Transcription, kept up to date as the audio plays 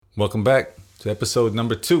Welcome back to episode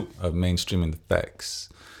number 2 of Mainstreaming the Facts.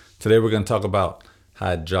 Today we're going to talk about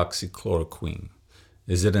hydroxychloroquine.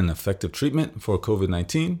 Is it an effective treatment for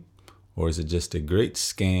COVID-19 or is it just a great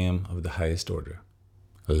scam of the highest order?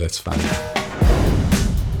 Let's find out.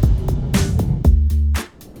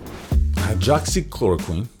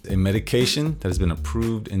 Hydroxychloroquine, a medication that has been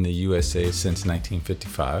approved in the USA since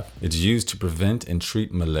 1955. It's used to prevent and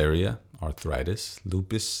treat malaria, arthritis,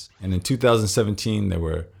 lupus, and in 2017 there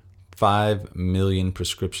were 5 million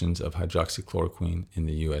prescriptions of hydroxychloroquine in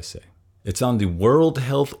the USA. It's on the World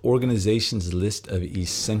Health Organization's list of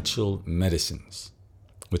essential medicines,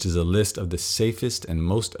 which is a list of the safest and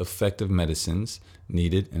most effective medicines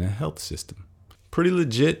needed in a health system. Pretty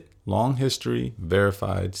legit, long history,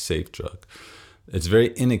 verified, safe drug. It's very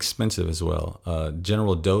inexpensive as well.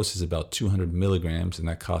 General dose is about 200 milligrams, and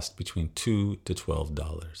that costs between $2 to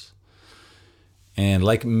 $12. And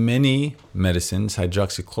like many medicines,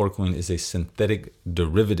 hydroxychloroquine is a synthetic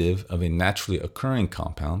derivative of a naturally occurring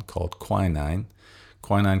compound called quinine.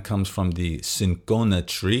 Quinine comes from the cinchona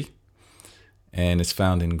tree, and it's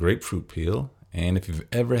found in grapefruit peel. And if you've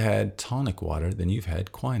ever had tonic water, then you've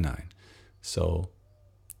had quinine. So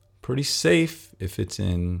pretty safe if it's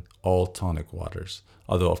in all tonic waters,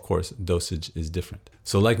 although of course dosage is different.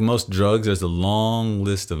 So like most drugs, there's a long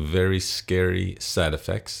list of very scary side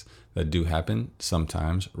effects that do happen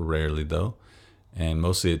sometimes, rarely though, and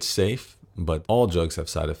mostly it's safe, but all drugs have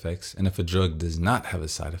side effects, and if a drug does not have a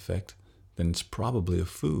side effect, then it's probably a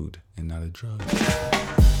food and not a drug.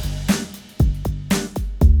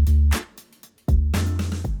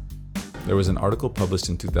 There was an article published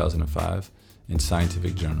in 2005 in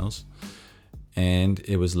scientific journals, and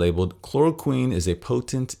it was labeled, "Chloroquine is a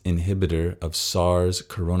potent inhibitor of SARS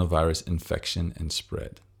coronavirus infection and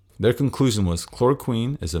spread." Their conclusion was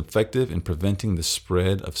chloroquine is effective in preventing the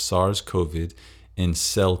spread of SARS-CoV in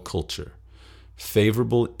cell culture.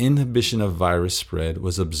 Favorable inhibition of virus spread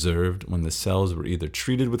was observed when the cells were either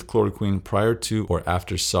treated with chloroquine prior to or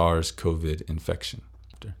after SARS-CoV infection.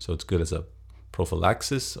 So it's good as a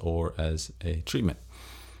prophylaxis or as a treatment.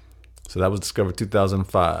 So that was discovered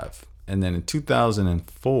 2005. And then in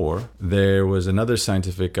 2004, there was another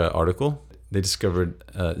scientific article. They discovered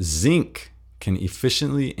zinc can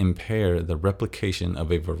efficiently impair the replication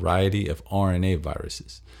of a variety of RNA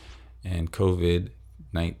viruses. And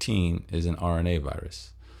COVID-19 is an RNA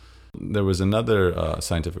virus. There was another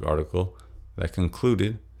scientific article that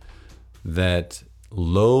concluded that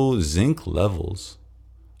low zinc levels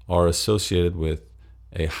are associated with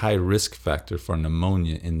a high risk factor for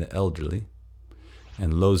pneumonia in the elderly.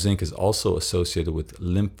 And low zinc is also associated with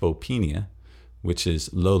lymphopenia, which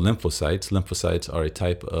is low lymphocytes. Lymphocytes are a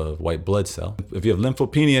type of white blood cell. If you have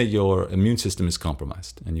lymphopenia, your immune system is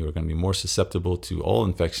compromised, and you are going to be more susceptible to all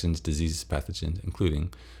infections, diseases, pathogens,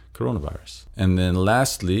 including coronavirus. And then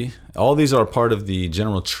lastly, all these are part of the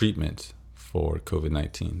general treatment for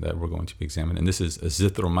COVID-19 that we're going to be examining. And this is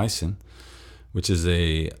azithromycin, which is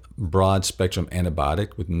a broad spectrum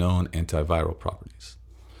antibiotic with known antiviral properties.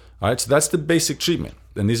 All right, so that's the basic treatment.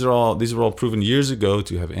 And these are all proven years ago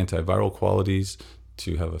to have antiviral qualities,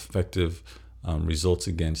 to have effective results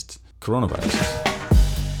against coronaviruses.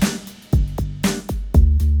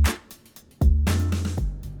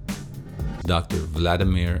 Dr.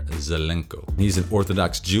 Vladimir Zelenko. He's an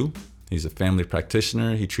Orthodox Jew. He's a family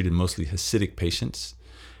practitioner. He treated mostly Hasidic patients.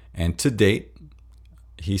 And to date,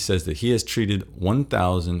 he says that he has treated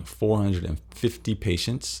 1,450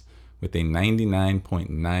 patients with a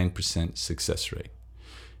 99.9% success rate.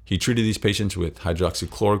 He treated these patients with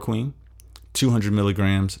hydroxychloroquine, 200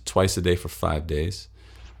 milligrams twice a day for 5 days,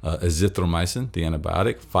 azithromycin, the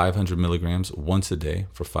antibiotic, 500 milligrams once a day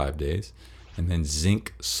for 5 days, and then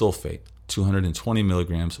zinc sulfate, 220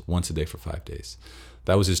 milligrams once a day for 5 days.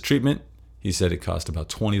 That was his treatment. He said it cost about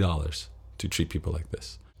 $20 to treat people like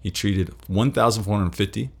this. He treated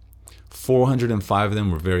 1,450. 405 of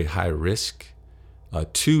them were very high risk.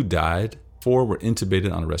 2 died, 4 were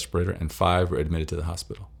intubated on a respirator, and 5 were admitted to the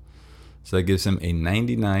hospital. So that gives him a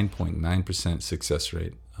 99.9% success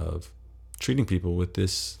rate of treating people with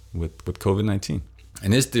COVID-19.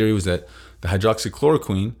 And his theory was that the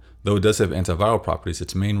hydroxychloroquine, though it does have antiviral properties,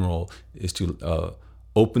 its main role is to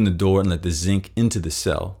open the door and let the zinc into the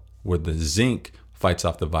cell, where the zinc fights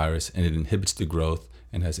off the virus and it inhibits the growth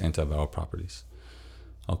and has antiviral properties.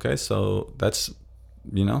 Okay, so that's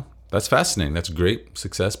fascinating. That's great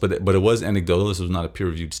success, but it was anecdotal. This was not a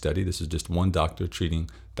peer-reviewed study. This is just one doctor treating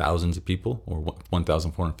thousands of people, or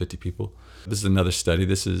 1,450 people. This is another study.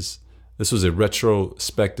 This was a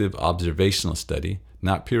retrospective observational study,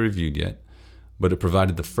 not peer-reviewed yet, but it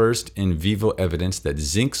provided the first in vivo evidence that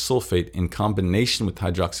zinc sulfate in combination with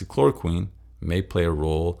hydroxychloroquine may play a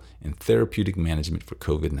role in therapeutic management for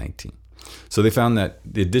COVID-19. So they found that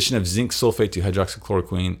the addition of zinc sulfate to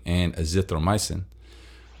hydroxychloroquine and azithromycin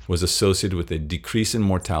was associated with a decrease in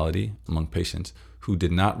mortality among patients who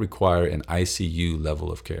did not require an ICU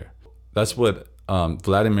level of care. That's what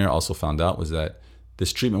Vladimir also found out, was that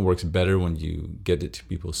this treatment works better when you get it to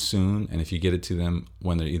people soon, and if you get it to them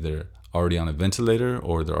when they're either already on a ventilator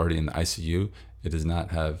or they're already in the ICU, it does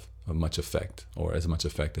not have much effect, or as much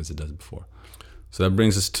effect as it does before. So that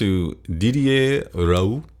brings us to Didier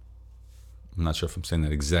Raoult. I'm not sure if I'm saying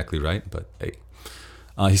that exactly right, but hey.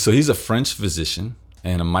 So he's a French physician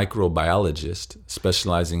and a microbiologist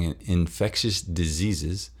specializing in infectious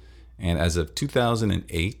diseases. And as of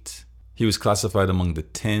 2008, he was classified among the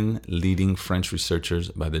 10 leading French researchers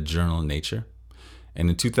by the journal Nature. And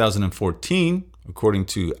in 2014, according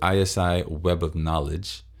to ISI Web of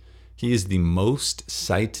Knowledge, he is the most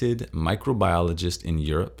cited microbiologist in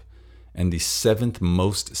Europe and the 7th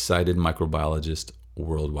most cited microbiologist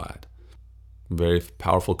worldwide. Very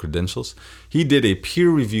powerful credentials. He did a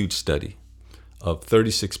peer-reviewed study of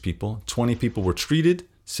 36 people. 20 people were treated,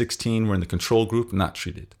 16 were in the control group, not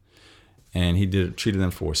treated. And he treated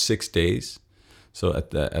them for 6 days. So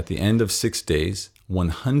at the end of 6 days,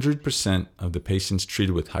 100% of the patients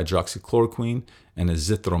treated with hydroxychloroquine and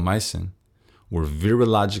azithromycin were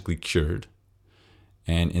virologically cured.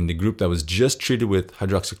 And in the group that was just treated with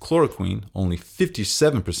hydroxychloroquine, only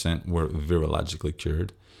 57% were virologically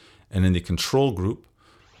cured. And in the control group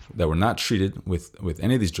that were not treated with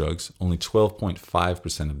any of these drugs, only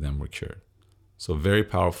 12.5% of them were cured. So very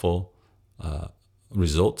powerful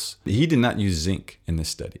results. He did not use zinc in this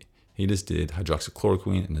study. He just did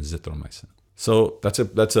hydroxychloroquine and azithromycin. So that's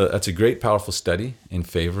a great, powerful study in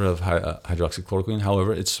favor of hydroxychloroquine.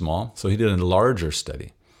 However, it's small. So he did a larger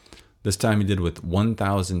study. This time he did with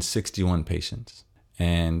 1,061 patients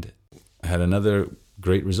and had another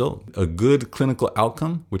great result. A good clinical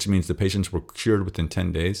outcome, which means the patients were cured within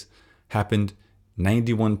 10 days, happened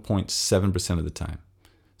 91.7% of the time.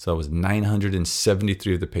 So it was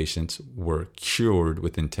 973 of the patients were cured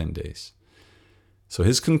within 10 days. So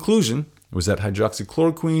his conclusion was that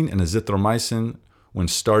hydroxychloroquine and azithromycin, when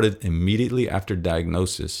started immediately after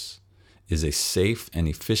diagnosis, is a safe and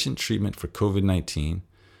efficient treatment for COVID-19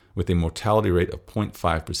 with a mortality rate of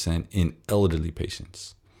 0.5% in elderly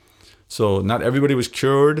patients. So not everybody was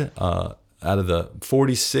cured. Out of the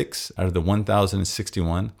 46, out of the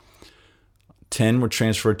 1,061, 10 were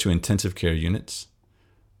transferred to intensive care units.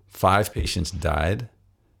 5 patients died,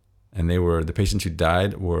 and the patients who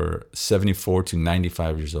died were 74 to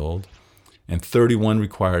 95 years old, and 31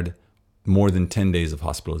 required more than 10 days of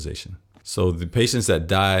hospitalization. So the patients that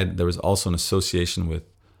died, there was also an association with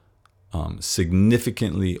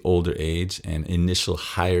significantly older age and initial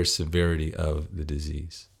higher severity of the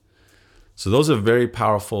disease. So those are very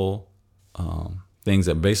powerful things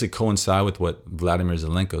that basically coincide with what Vladimir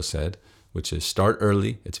Zelenko said, which is start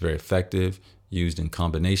early. It's very effective, used in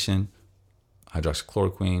combination,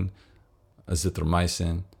 hydroxychloroquine,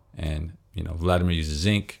 azithromycin, and Vladimir uses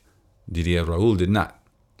zinc. Didier Raoult did not.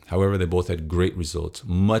 However, they both had great results,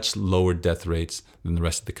 much lower death rates than the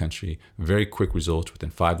rest of the country, very quick results. Within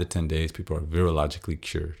 5 to 10 days, people are virologically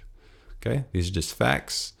cured. Okay, these are just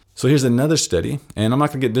facts. So here's another study, and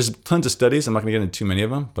there's tons of studies. I'm not gonna get into too many of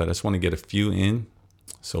them, but I just wanna get a few in,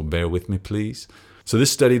 so bear with me, please. So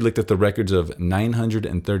this study looked at the records of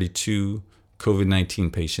 932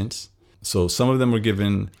 COVID-19 patients. So some of them were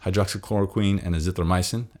given hydroxychloroquine and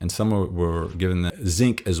azithromycin, and some were given the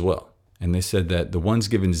zinc as well. And they said that the ones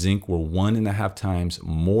given zinc were 1.5 times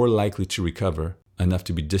more likely to recover enough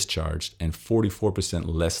to be discharged and 44%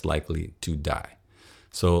 less likely to die.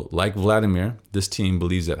 So like Vladimir, this team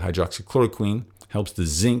believes that hydroxychloroquine helps the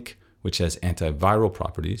zinc, which has antiviral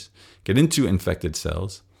properties, get into infected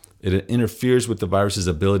cells. It interferes with the virus's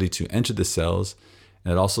ability to enter the cells,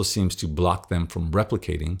 and it also seems to block them from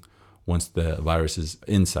replicating once the virus is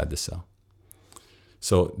inside the cell.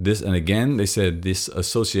 So this, and again, they said this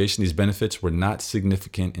association, these benefits were not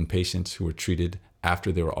significant in patients who were treated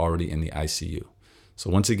after they were already in the ICU. So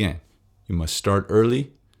once again, you must start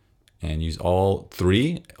early and use all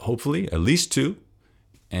 3, hopefully, at least 2,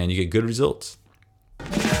 and you get good results.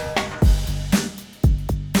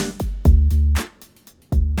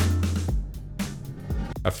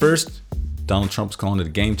 At first, Donald Trump was calling it a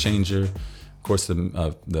game changer. Of course,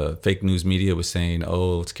 the fake news media was saying,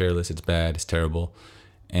 oh, it's careless, it's bad, it's terrible.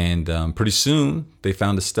 And pretty soon, they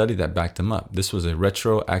found a study that backed him up. This was a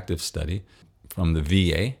retroactive study from the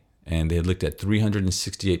VA. and they had looked at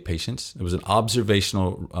 368 patients. It was an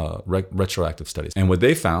observational retroactive study. And what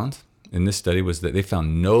they found in this study was that they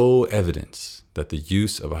found no evidence that the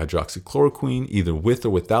use of hydroxychloroquine, either with or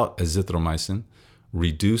without azithromycin,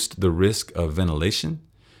 reduced the risk of ventilation.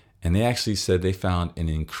 And they actually said they found an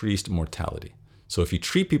increased mortality. So if you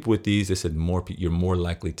treat people with these, they said you're more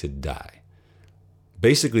likely to die.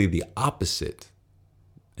 Basically the opposite.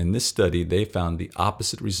 In this study, they found the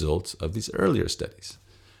opposite results of these earlier studies.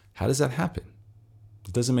 How does that happen?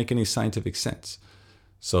 It doesn't make any scientific sense.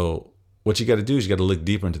 So what you got to do is you got to look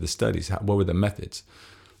deeper into the studies. What were the methods?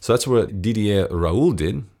 So that's what Didier Raoult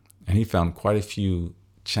did, and he found quite a few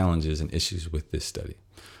challenges and issues with this study.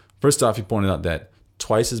 First off, he pointed out that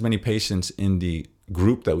twice as many patients in the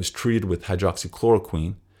group that was treated with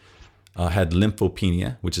hydroxychloroquine had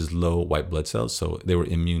lymphopenia, which is low white blood cells, so they were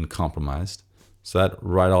immune compromised. So that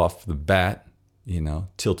right off the bat,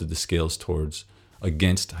 tilted the scales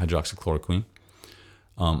against hydroxychloroquine.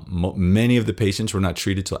 Many of the patients were not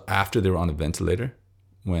treated till after they were on a ventilator,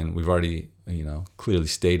 when we've already, clearly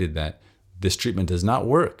stated that this treatment does not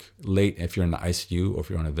work late if you're in the ICU or if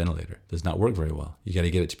you're on a ventilator. It does not work very well. You got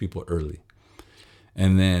to get it to people early.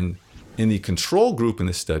 And then in the control group in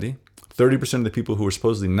this study, 30% of the people who were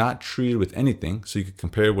supposedly not treated with anything, so you could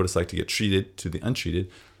compare what it's like to get treated to the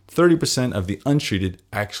untreated, 30% of the untreated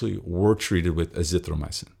actually were treated with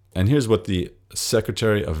azithromycin. And here's what the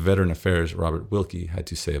Secretary of Veteran Affairs, Robert Wilkie, had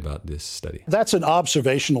to say about this study. That's an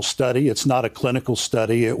observational study. It's not a clinical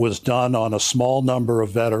study. It was done on a small number of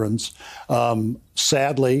veterans.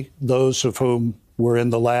 Sadly, those of whom were in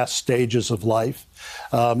the last stages of life,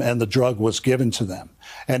 and the drug was given to them.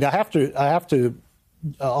 And I have to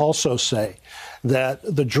also say that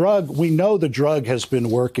we know the drug has been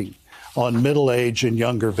working on middle-aged and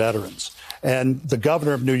younger veterans. And the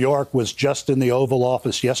governor of New York was just in the Oval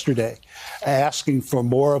Office yesterday asking for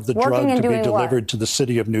more of the drug to be delivered to the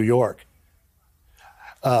city of New York,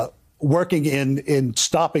 working in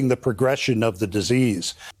stopping the progression of the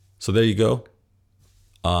disease. So there you go.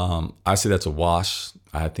 I say that's a wash.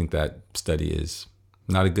 I think that study is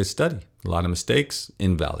not a good study. A lot of mistakes,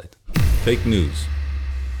 invalid. Fake news.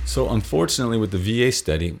 So unfortunately with the VA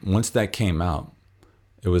study, once that came out,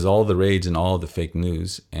 it was all the rage and all the fake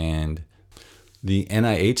news. And the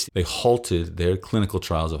NIH, they halted their clinical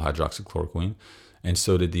trials of hydroxychloroquine, and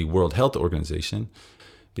so did the World Health Organization,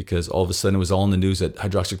 because all of a sudden it was all in the news that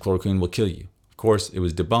hydroxychloroquine will kill you. Of course, it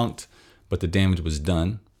was debunked, but the damage was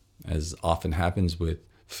done, as often happens with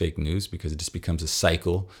fake news, because it just becomes a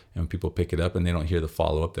cycle, and when people pick it up and they don't hear the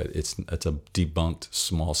follow-up that it's a debunked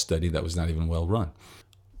small study that was not even well run.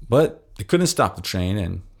 But it couldn't stop the train,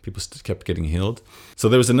 and people kept getting healed. So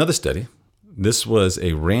there was another study. This was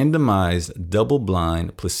a randomized,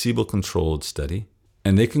 double-blind, placebo-controlled study,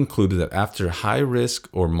 and they concluded that after high-risk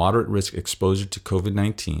or moderate-risk exposure to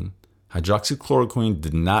COVID-19, hydroxychloroquine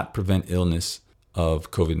did not prevent illness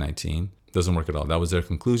of COVID-19. Doesn't work at all. That was their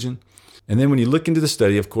conclusion. And then when you look into the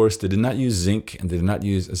study, of course, they did not use zinc and they did not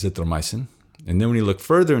use azithromycin. And then when you look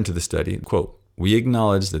further into the study, quote, "We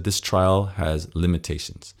acknowledge that this trial has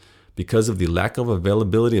limitations. Because of the lack of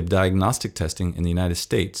availability of diagnostic testing in the United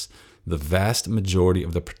States, the vast majority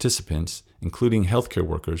of the participants, including healthcare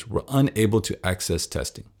workers, were unable to access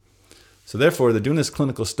testing." So therefore, they're doing this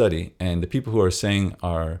clinical study, and the people who are saying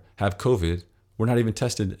have COVID were not even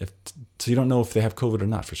tested, so you don't know if they have COVID or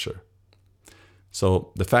not for sure.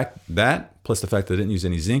 So the fact that, plus the fact that they didn't use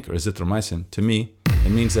any zinc or azithromycin, to me, it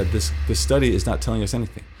means that this study is not telling us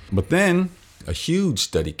anything. But then a huge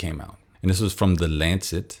study came out, and this was from The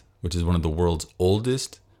Lancet, which is one of the world's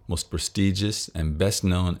oldest, most prestigious, and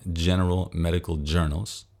best-known general medical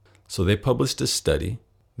journals. So they published a study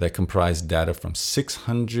that comprised data from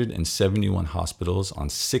 671 hospitals on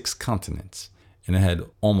 6 continents. And it had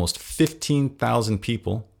almost 15,000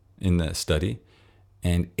 people in the study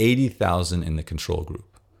and 80,000 in the control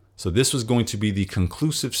group. So this was going to be the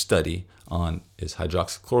conclusive study on is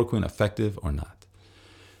hydroxychloroquine effective or not.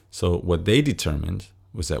 So what they determined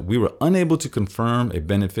was that we were unable to confirm a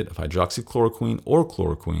benefit of hydroxychloroquine or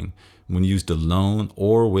chloroquine when used alone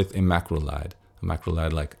or with a macrolide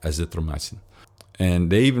like azithromycin.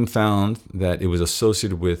 And they even found that it was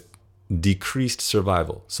associated with decreased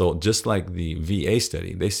survival. So just like the VA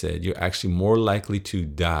study, they said you're actually more likely to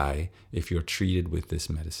die if you're treated with this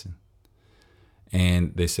medicine.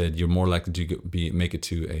 And they said you're more likely to make it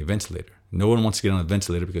to a ventilator. No one wants to get on a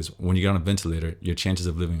ventilator because when you get on a ventilator, your chances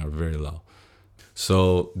of living are very low.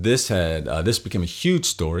 So this became a huge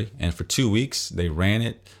story, and for 2 weeks they ran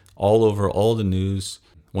it all over all the news.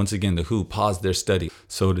 Once again, the WHO paused their study.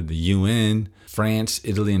 So did the UN, France,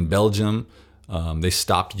 Italy, and Belgium. They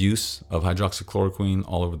stopped use of hydroxychloroquine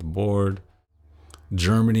all over the board.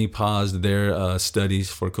 Germany paused their studies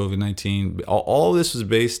for COVID-19. All this was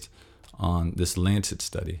based on this Lancet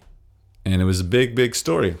study. And it was a big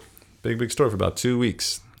story. Big story for about 2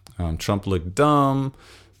 weeks. Trump looked dumb.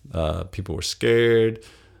 People were scared.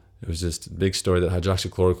 It was just a big story that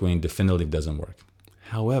hydroxychloroquine definitively doesn't work.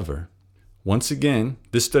 However, once again,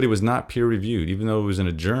 this study was not peer-reviewed, even though it was in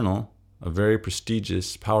a journal, a very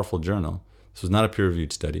prestigious, powerful journal. This was not a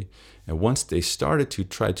peer-reviewed study. And once they started to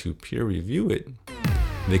try to peer-review it,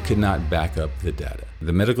 they could not back up the data.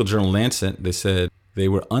 The medical journal Lancet, they said they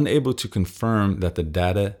were unable to confirm that the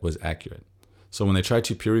data was accurate. So when they tried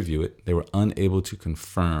to peer-review it, they were unable to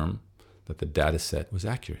confirm that the data set was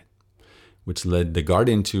accurate, which led The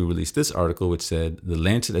Guardian to release this article, which said the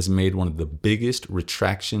Lancet has made one of the biggest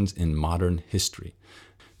retractions in modern history.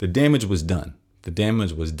 The damage was done. The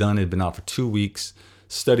damage was done. It had been out for 2 weeks.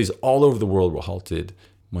 Studies all over the world were halted.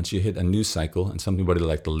 Once you hit a news cycle and somebody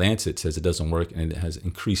like the Lancet says it doesn't work and it has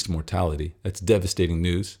increased mortality, that's devastating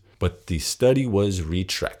news. But the study was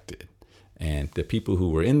retracted. And the people who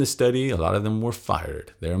were in the study, a lot of them were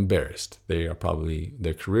fired. They're embarrassed. Their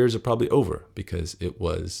careers are probably over because it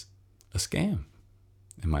was a scam,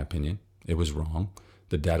 in my opinion. It was wrong.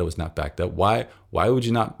 The data was not backed up. Why would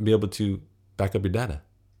you not be able to back up your data?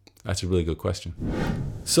 That's a really good question.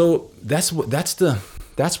 So that's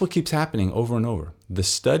what keeps happening over and over. The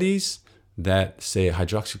studies that say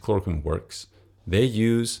hydroxychloroquine works, they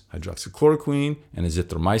use hydroxychloroquine and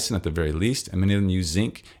azithromycin at the very least, and many of them use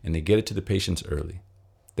zinc, and they get it to the patients early.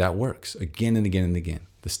 That works again and again and again.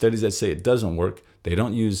 The studies that say it doesn't work, they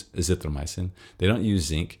don't use azithromycin, they don't use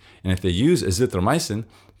zinc, and if they use azithromycin,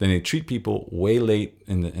 then they treat people way late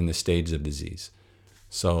in the stage of disease.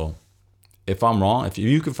 So if I'm wrong, if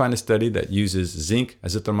you can find a study that uses zinc,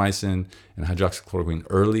 azithromycin, and hydroxychloroquine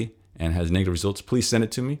early and has negative results, please send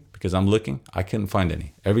it to me because I'm looking. I couldn't find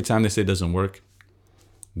any. Every time they say it doesn't work,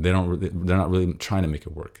 they're not really trying to make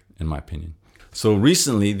it work, in my opinion. So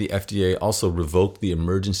recently, the FDA also revoked the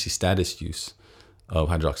emergency status use of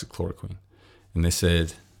hydroxychloroquine. And they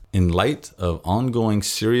said, in light of ongoing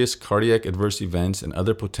serious cardiac adverse events and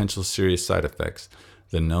other potential serious side effects,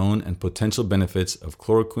 the known and potential benefits of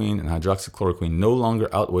chloroquine and hydroxychloroquine no longer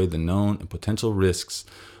outweigh the known and potential risks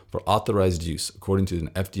for authorized use, according to an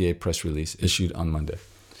FDA press release issued on Monday.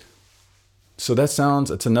 So it's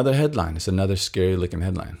another headline. It's another scary looking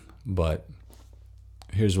headline. But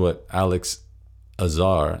here's what Alex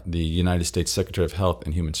Azar, the United States Secretary of Health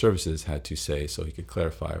and Human Services, had to say so he could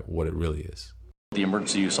clarify what it really is. The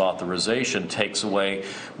emergency use authorization takes away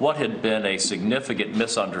what had been a significant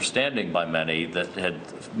misunderstanding by many that had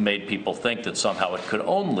made people think that somehow it could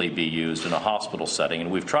only be used in a hospital setting,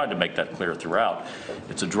 and we've tried to make that clear throughout.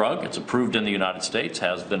 It's a drug, it's approved in the United States,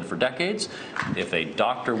 has been for decades. If a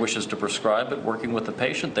doctor wishes to prescribe it working with the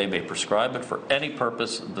patient, they may prescribe it for any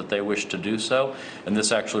purpose that they wish to do so, and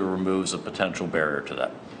this actually removes a potential barrier to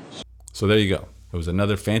that. So there you go. It was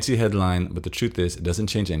another fancy headline, but the truth is it doesn't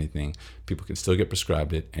change anything. People can still get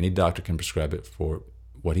prescribed it. Any doctor can prescribe it for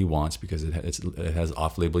what he wants because it has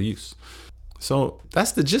off-label use. So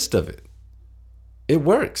that's the gist of it. It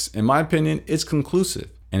works. In my opinion, it's conclusive.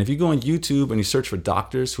 And if you go on YouTube and you search for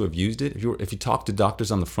doctors who have used it, if you talk to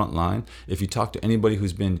doctors on the front line, if you talk to anybody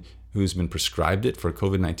who's been prescribed it for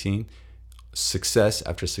COVID-19, success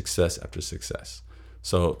after success after success.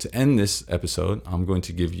 So to end this episode, I'm going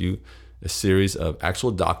to give you a series of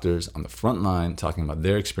actual doctors on the front line talking about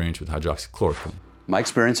their experience with hydroxychloroquine. My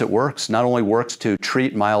experience, it works. Not only works to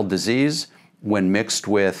treat mild disease when mixed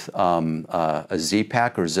with a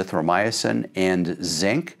Z-Pak or zithromycin and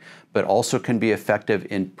zinc, but also can be effective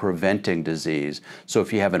in preventing disease. So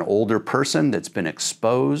if you have an older person that's been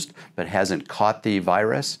exposed but hasn't caught the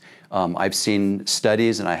virus, I've seen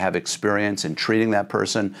studies and I have experience in treating that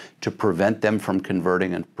person to prevent them from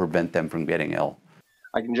converting and prevent them from getting ill.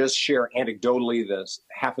 I can just share anecdotally the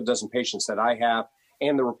half a dozen patients that I have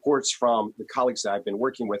and the reports from the colleagues that I've been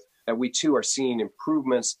working with that we too are seeing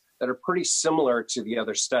improvements that are pretty similar to the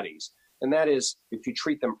other studies. And that is, if you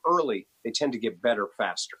treat them early, they tend to get better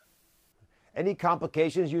faster. Any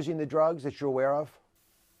complications using the drugs that you're aware of?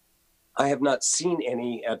 I have not seen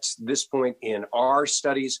any at this point in our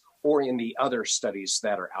studies or in the other studies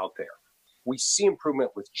that are out there. We see improvement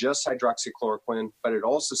with just hydroxychloroquine, but it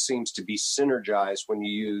also seems to be synergized when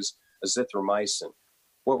you use azithromycin.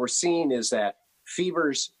 What we're seeing is that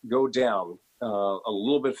fevers go down a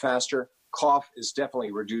little bit faster, cough is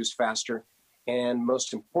definitely reduced faster, and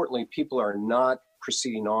most importantly, people are not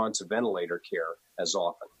proceeding on to ventilator care as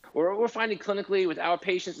often. What we're finding clinically with our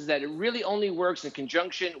patients is that it really only works in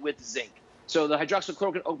conjunction with zinc. So the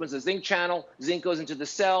hydroxychloroquine opens the zinc channel, zinc goes into the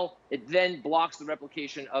cell, it then blocks the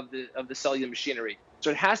replication of the cellular machinery. So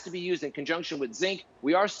it has to be used in conjunction with zinc.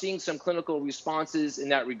 We are seeing some clinical responses in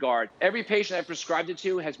that regard. Every patient I prescribed it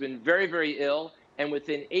to has been very, very ill, and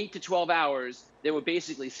within 8 to 12 hours, they were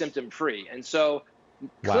basically symptom-free. And so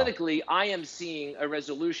clinically, I am seeing a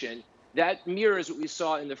resolution. That mirrors what we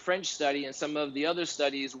saw in the French study and some of the other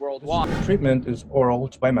studies worldwide. The treatment is oral,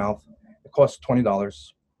 it's by mouth. It costs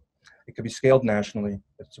 $20. It could be scaled nationally.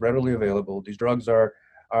 It's readily available. These drugs are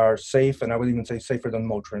safe, and I would even say safer than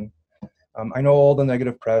Motrin. I know all the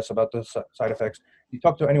negative press about the side effects. You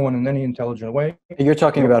talk to anyone in any intelligent way. You're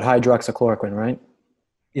talking about hydroxychloroquine, right?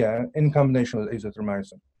 Yeah, in combination with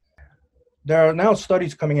azithromycin. There are now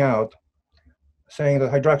studies coming out saying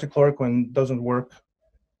that hydroxychloroquine doesn't work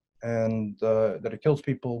and that it kills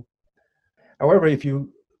people. However, if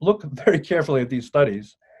you look very carefully at these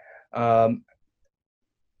studies,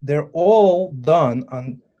 they're all done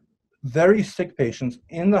on very sick patients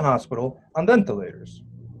in the hospital on ventilators.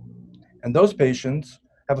 And those patients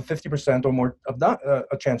have a 50% or more of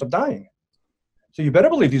a chance of dying. So you better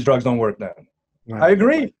believe these drugs don't work then. Right. I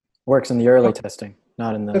agree. Works in the early testing,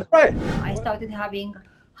 not in the... That's right. I started having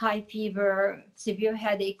high fever, severe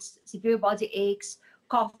headaches, severe body aches,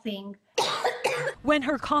 coughing. When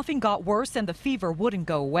her coughing got worse and the fever wouldn't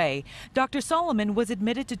go away, Dr. Solomon was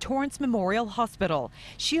admitted to Torrance Memorial Hospital.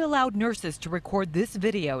 She allowed nurses to record this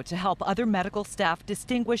video to help other medical staff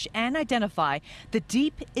distinguish and identify the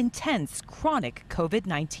deep, intense, chronic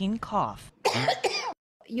COVID-19 cough.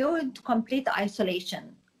 You're in complete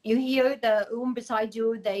isolation. You hear the room beside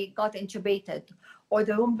you, they got intubated, or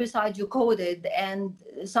the room beside you coded and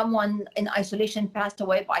someone in isolation passed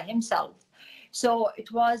away by himself. So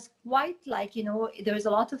it was quite like, there was a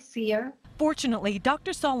lot of fear. Fortunately,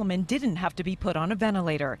 Dr. Solomon didn't have to be put on a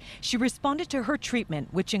ventilator. She responded to her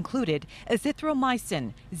treatment, which included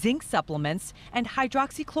azithromycin, zinc supplements, and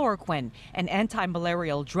hydroxychloroquine, an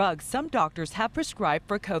anti-malarial drug some doctors have prescribed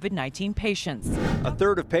for COVID-19 patients. A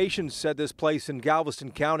third of patients at this place in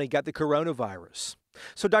Galveston County got the coronavirus.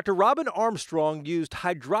 So Dr. Robin Armstrong used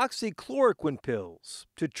hydroxychloroquine pills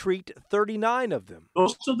to treat 39 of them.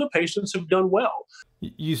 Most of the patients have done well.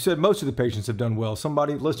 You said most of the patients have done well.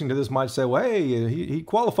 Somebody listening to this might say, well, hey, he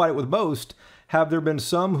qualified it with most. Have there been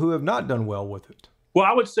some who have not done well with it? Well,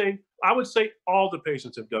 I would say all the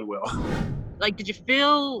patients have done well. Like, did you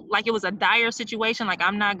feel like it was a dire situation? Like,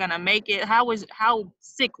 I'm not going to make it? How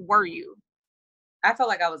sick were you? I felt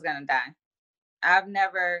like I was going to die. I've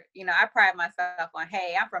never, I pride myself on,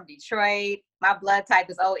 hey, I'm from Detroit. My blood type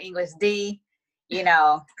is Old English D.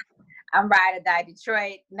 I'm ride or die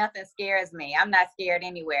Detroit. Nothing scares me. I'm not scared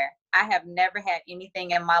anywhere. I have never had anything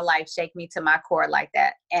in my life shake me to my core like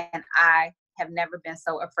that. And I have never been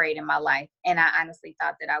so afraid in my life. And I honestly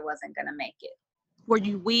thought that I wasn't going to make it. Were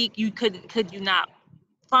you weak? Could you not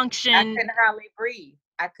function? I couldn't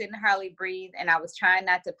hardly breathe. And I was trying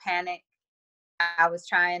not to panic. I was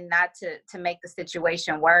trying not to make the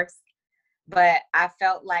situation worse, but I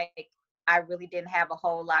felt like I really didn't have a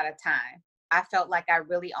whole lot of time. I felt like I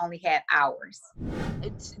really only had hours.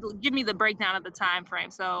 Give me the breakdown of the time frame.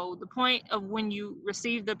 So the point of when you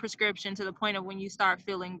receive the prescription to the point of when you start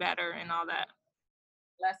feeling better and all that.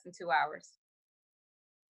 Less than 2 hours.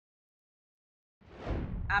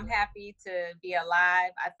 I'm happy to be alive.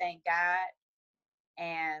 I thank God.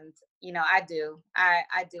 And, I do. I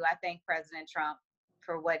thank President Trump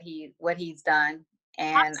for what he's done.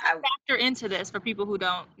 And how does that factor into this for people who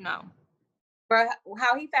don't know? For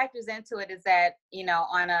how he factors into it is that,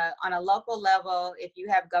 on a local level, if you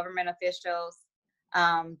have government officials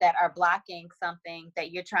that are blocking something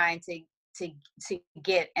that you're trying to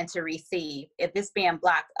get and to receive, if it's being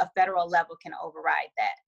blocked, a federal level can override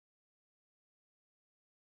that.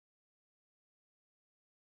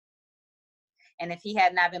 And if he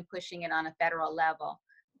had not been pushing it on a federal level,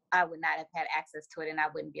 I would not have had access to it and I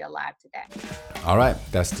wouldn't be alive today. All right,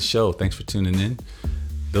 that's the show. Thanks for tuning in.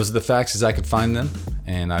 Those are the facts as I could find them.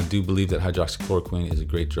 And I do believe that hydroxychloroquine is a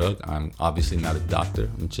great drug. I'm obviously not a doctor.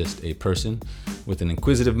 I'm just a person with an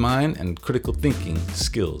inquisitive mind and critical thinking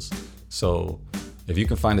skills. So if you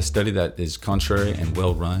can find a study that is contrary and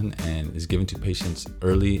well run and is given to patients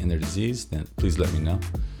early in their disease, then please let me know,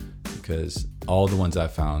 because all the ones I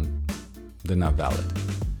found, they're not valid.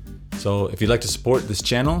 So if you'd like to support this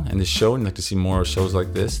channel and this show and you'd like to see more shows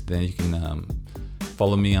like this, then you can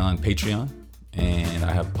follow me on Patreon. And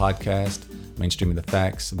I have a podcast, Mainstreaming the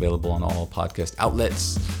Facts, available on all podcast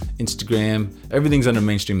outlets, Instagram. Everything's under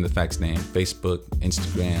Mainstreaming the Facts name, Facebook,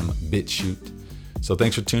 Instagram, BitChute. So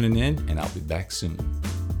thanks for tuning in, and I'll be back soon.